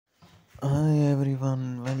Hi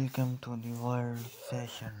everyone, welcome to the world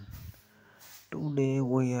session. Today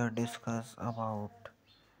we are discuss about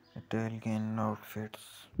Italian outfits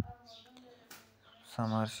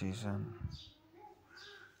summer season.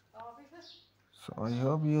 So I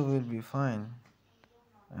hope you will be fine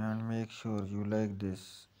and make sure you like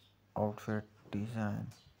this outfit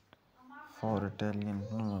design for Italian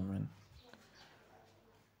women.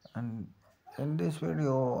 And in this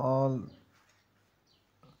video all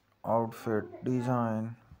outfit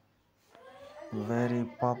design very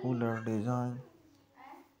popular design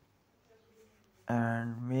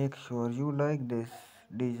and make sure you like this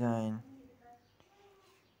design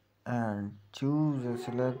and choose a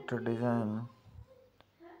select design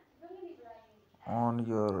on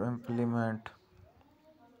your implement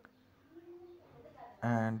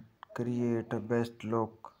and create a best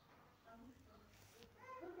look.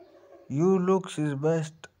 You looks is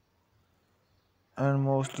best and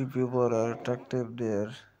mostly people are attractive their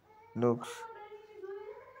looks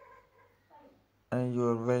and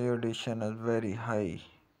your valuation is very high.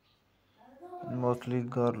 Mostly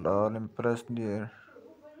girls are impressed their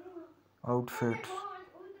outfits.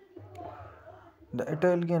 The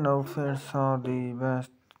Italian outfits are the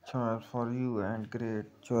best choice for you and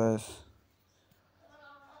great choice.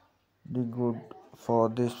 The good for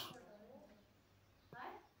this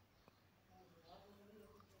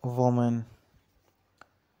woman.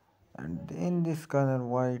 And in this color,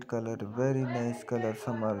 white color, very nice color,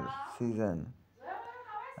 summer season.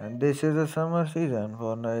 And this is a summer season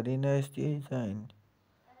for very nice design.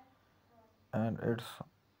 And it's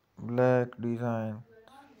black design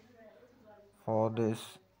for this.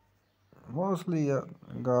 Mostly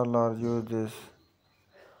girl are use this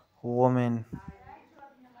woman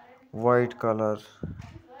white color.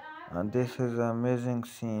 And this is an amazing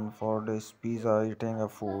scene for this pizza eating a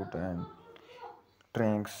food and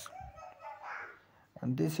drinks.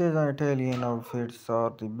 And this is an Italian outfits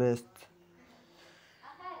are the best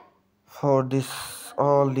for this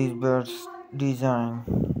all these birds design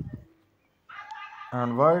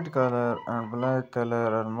and white color and black color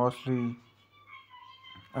are mostly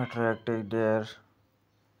attractive their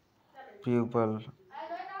pupil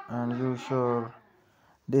and you sure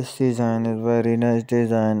this design is very nice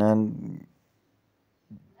design and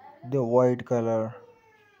the white color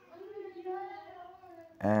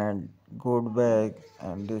and good bag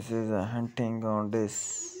and this is a hunting on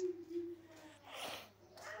this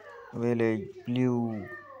village blue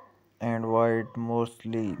and white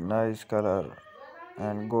mostly nice color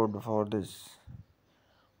and good for this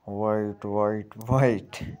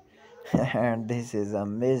white and this is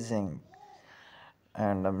amazing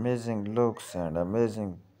and amazing looks and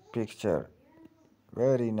amazing picture,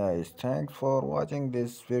 very nice. Thanks for watching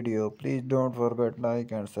this video. Please don't forget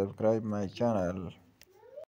like and subscribe my channel.